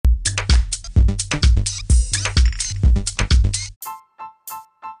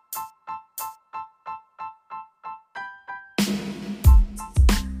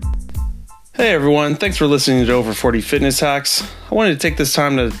Hey everyone, thanks for listening to Over 40 Fitness Hacks. I wanted to take this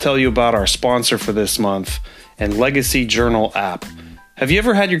time to tell you about our sponsor for this month and Legacy Journal app. Have you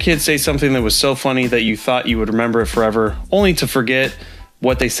ever had your kids say something that was so funny that you thought you would remember it forever, only to forget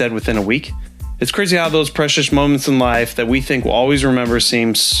what they said within a week? It's crazy how those precious moments in life that we think we'll always remember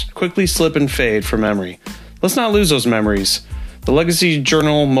seems quickly slip and fade from memory. Let's not lose those memories. The Legacy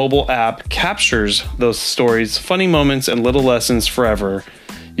Journal mobile app captures those stories, funny moments, and little lessons forever.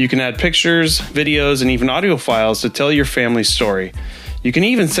 You can add pictures, videos, and even audio files to tell your family's story. You can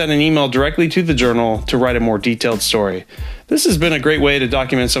even send an email directly to the journal to write a more detailed story. This has been a great way to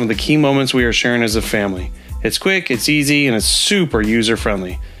document some of the key moments we are sharing as a family. It's quick, it's easy, and it's super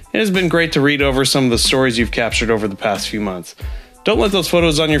user-friendly. It has been great to read over some of the stories you've captured over the past few months. Don't let those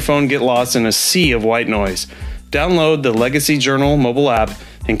photos on your phone get lost in a sea of white noise. Download the Legacy Journal mobile app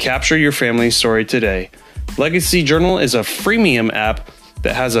and capture your family's story today. Legacy Journal is a freemium app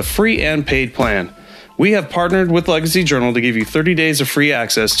that has a free and paid plan. We have partnered with Legacy Journal to give you 30 days of free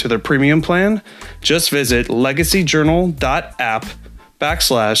access to their premium plan. Just visit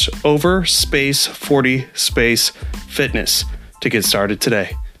legacyjournal.app/over-40-fitness to get started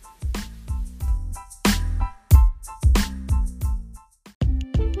today.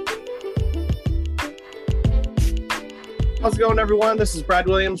 How's it going, everyone? This is Brad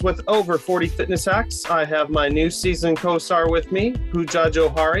Williams with Over 40 Fitness Hacks. I have my new season co-star with me, Pooja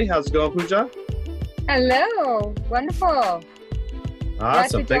Johari. How's it going, Pooja? Hello. Wonderful. Awesome. Glad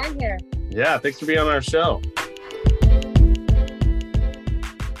to join here. Yeah, thanks for being on our show.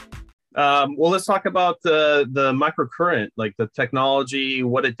 Well, let's talk about the microcurrent, like the technology,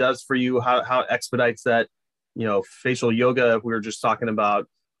 what it does for you, how it expedites that, facial yoga we were just talking about.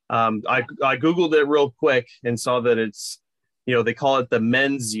 I Googled it real quick and saw that it's, they call it the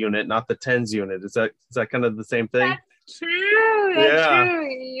men's unit, not the TENS unit. Is that kind of the same thing? That's true. That's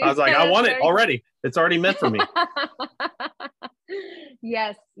true. I was like, I want it already. It's already meant for me.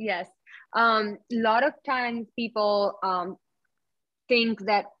 Yes. A lot of times people think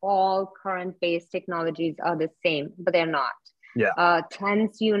that all current-based technologies are the same, but they're not. Yeah.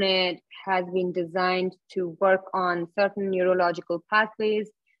 TENS unit has been designed to work on certain neurological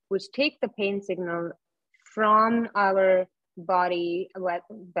pathways which take the pain signal from our body,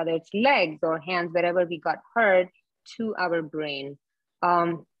 whether it's legs or hands, wherever we got hurt, to our brain.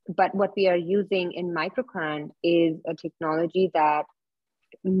 But what we are using in microcurrent is a technology that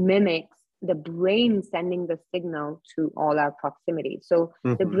mimics the brain sending the signal to all our proximity. So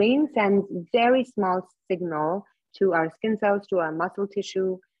the brain sends very small signal to our skin cells, to our muscle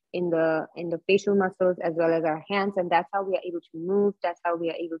tissue, in the facial muscles, as well as our hands. And that's how we are able to move. That's how we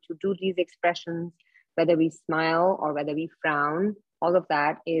are able to do these expressions, whether we smile or whether we frown. All of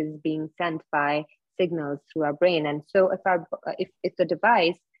that is being sent by signals through our brain. And so if the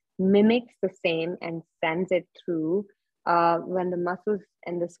device mimics the same and sends it through, when the muscles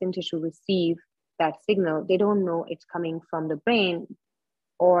and the skin tissue receive that signal, they don't know it's coming from the brain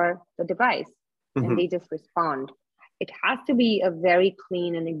or the device, and they just respond. It has to be a very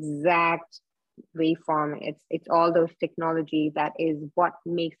clean and exact waveform. It's all those technology that is what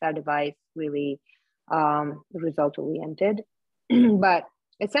makes our device really result oriented. But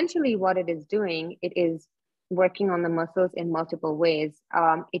essentially what it is doing, it is working on the muscles in multiple ways.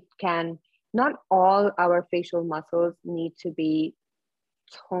 Not all our facial muscles need to be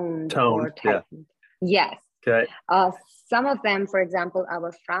toned or tightened. Yeah. Yes. Okay. Some of them, for example,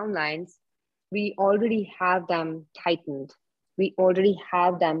 our frown lines, we already have them tightened. We already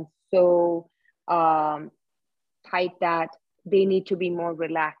have them so tight that they need to be more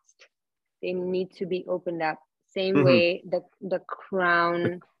relaxed. They need to be opened up. Same way the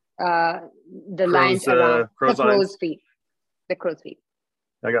crown, the lines around the crow's feet. The crow's feet.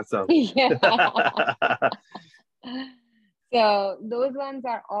 I got some. Yeah. So those ones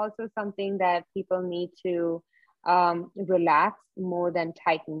are also something that people need to relax more than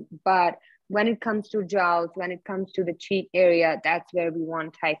tighten. But when it comes to jowls, when it comes to the cheek area, that's where we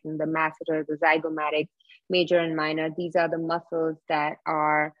want tighten. The masseter, the zygomatic, major and minor. These are the muscles that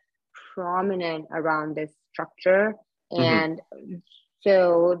are prominent around this structure. And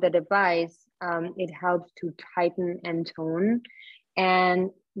so the device, it helps to tighten and tone,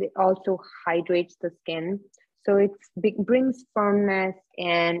 and it also hydrates the skin. So it brings firmness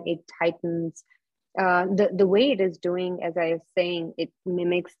and it tightens. The way it is doing, as I was saying, it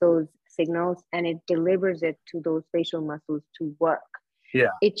mimics those signals and it delivers it to those facial muscles to work.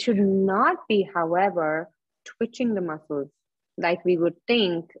 Yeah. It should not be, however, twitching the muscles like we would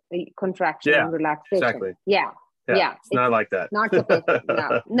think, contraction and relaxation. Exactly. Yeah. It's not like that. Not supposed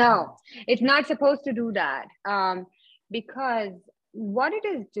to, no, it's not supposed to do that. Because what it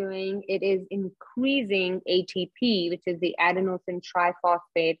is doing, it is increasing ATP, which is the adenosine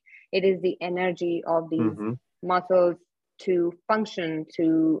triphosphate. It is the energy of these Mm-hmm. muscles to function,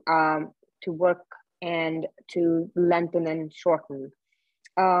 to work, and to lengthen and shorten.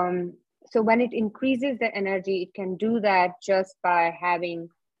 Um, so when it increases the energy, it can do that just by having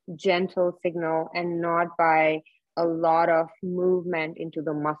gentle signal and not by a lot of movement into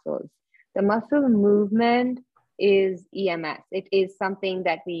the muscles. The muscle movement is EMS. It is something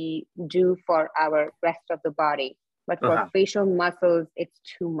that we do for our rest of the body, but for Uh-huh. facial muscles, it's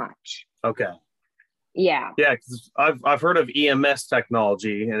too much. Okay. Yeah. Yeah, because I've heard of EMS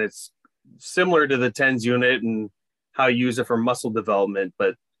technology, and it's similar to the TENS unit and how you use it for muscle development,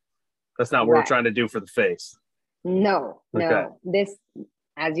 but that's not what we're Right. trying to do for the face. No, Okay. no. This,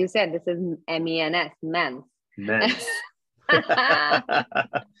 as you said, this is MENS, men's. Men's.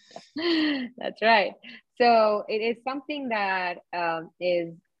 That's right. So it is something that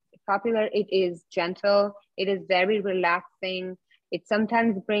is popular. It is gentle. It is very relaxing. It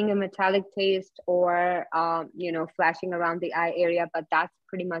sometimes bring a metallic taste or flashing around the eye area, but that's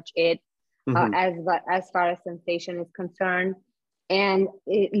pretty much it Mhm. as far as sensation is concerned. And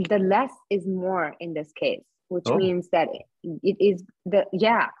the less is more in this case, which Oh, means that it is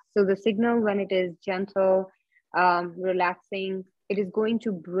So the signal, when it is gentle, relaxing, it is going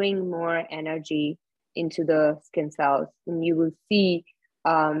to bring more energy into the skin cells, and you will see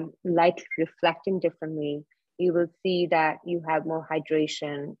light reflecting differently. You will see that you have more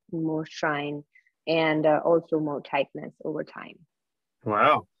hydration, more shine, and also more tightness over time.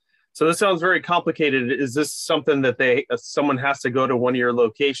 wow. So this sounds very complicated. Is this something that someone has to go to one of your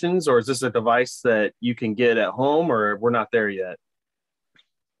locations, or is this a device that you can get at home, or we're not there yet?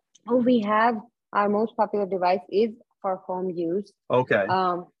 Oh, we have our most popular device is for home use. Okay.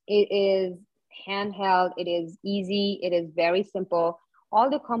 It is handheld, it is easy, it is very simple. All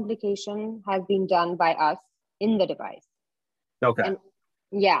the complication has been done by us in the device. Okay. And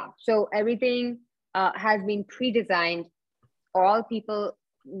yeah, so everything has been pre-designed. All people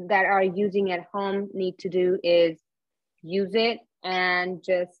that are using at home need to do is use it and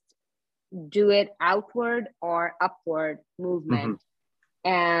just do it outward or upward Hmm. movement,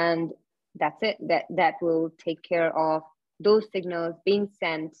 and that's it. That will take care of those signals being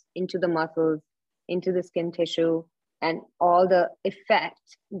sent into the muscles, into the skin tissue, and all the effect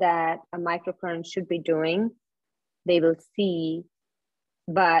that a microcurrent should be doing, they will see,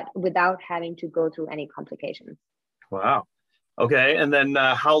 but without having to go through any complications. Wow. Okay. And then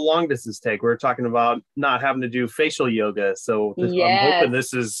how long does this take? We're talking about not having to do facial yoga. So I'm hoping Yes.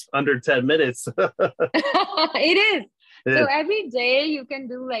 this is under 10 minutes. It is. So It- every day you can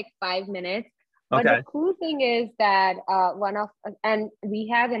do like 5 minutes. But the okay. cool thing is that and we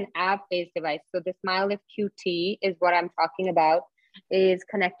have an app-based device. So the SmileLift QT is what I'm talking about, is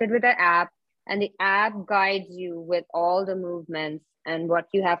connected with the app, and the app guides you with all the movements and what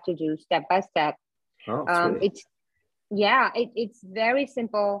you have to do step by step. Oh, sweet. It's very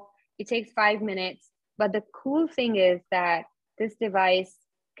simple. It takes 5 minutes. But the cool thing is that this device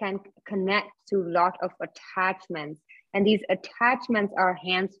can connect to a lot of attachments, and these attachments are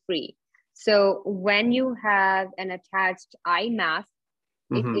hands-free. So when you have an attached eye mask,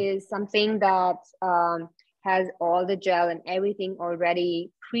 it Hmm. is something that has all the gel and everything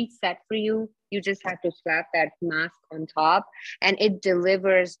already preset for you. You just have to slap that mask on top, and it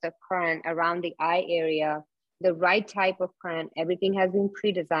delivers the current around the eye area, the right type of current. Everything has been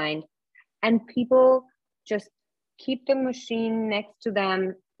pre-designed, and people just keep the machine next to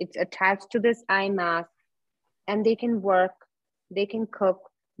them. It's attached to this eye mask, and they can work, they can cook,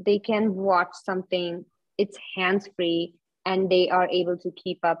 they can watch something. It's hands free, and they are able to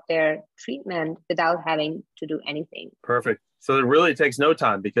keep up their treatment without having to do anything. Perfect. So it really takes no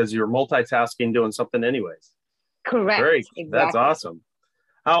time because you're multitasking doing something anyways. Correct, That's exactly. awesome.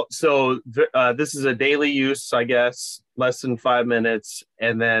 This is a daily use, I guess, less than 5 minutes.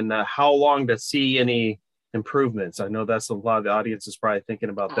 And then how long to see any improvements? I know that's a lot of the audience is probably thinking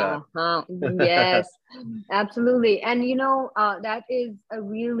about that. Uh-huh. Yes, absolutely. And that is a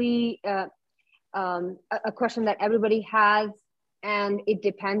really a question that everybody has, and it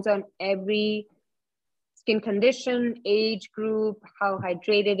depends on every skin condition, age group, how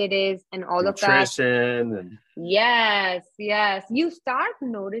hydrated it is, and all of that. Nutrition and Yes, yes. You start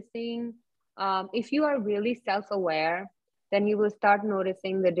noticing, if you are really self-aware, then you will start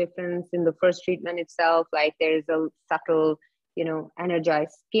noticing the difference in the first treatment itself. Like there's a subtle,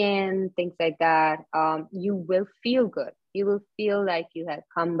 energized skin, things like that. You will feel good. You will feel like you have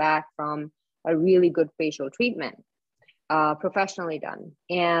come back from a really good facial treatment, professionally done.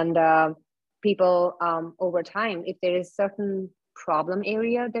 And people over time, if there is certain problem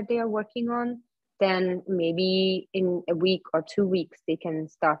area that they are working on, then maybe in a week or 2 weeks, they can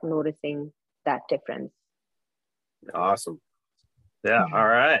start noticing that difference. Awesome. Yeah. All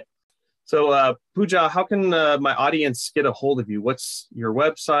right. So, Pooja, how can my audience get a hold of you? What's your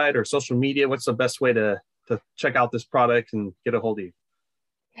website or social media? What's the best way to check out this product and get a hold of you?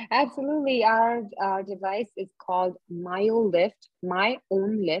 Absolutely. Our device is called MyoLift, My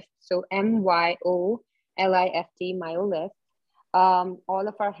Own Lift. So MyoLift, MyoLift. All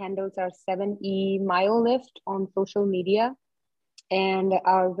of our handles are 7E MyoLift on social media. And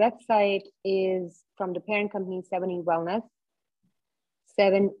our website is from the parent company, 7E Wellness.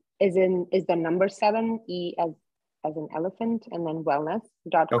 7 is the number 7, E as an elephant, and then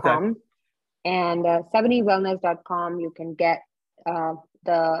wellness.com. Okay. And 7ewellness.com, you can get an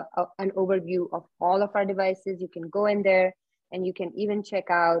overview of all of our devices. You can go in there and you can even check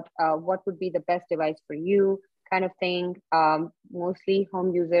out what would be the best device for you, kind of thing. Mostly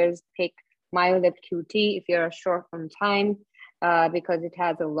home users pick MyoLift QT if you're short on time, because it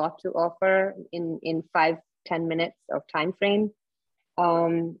has a lot to offer in 5-10 minutes of time frame.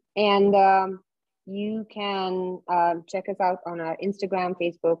 You can check us out on our Instagram,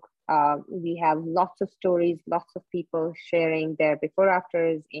 Facebook. We have lots of stories, lots of people sharing their before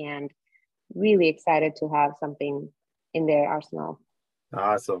afters, and really excited to have something in their arsenal.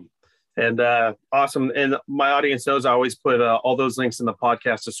 Awesome. And awesome. And my audience knows I always put all those links in the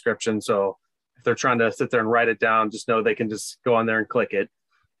podcast description. So if they're trying to sit there and write it down, just know they can just go on there and click it.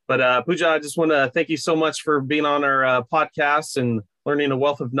 But Pooja, I just want to thank you so much for being on our podcast and learning a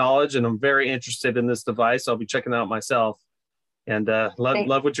wealth of knowledge. And I'm very interested in this device. I'll be checking it out myself. And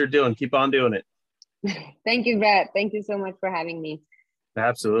love what you're doing. Keep on doing it. Thank you, Brett. Thank you so much for having me.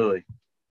 Absolutely.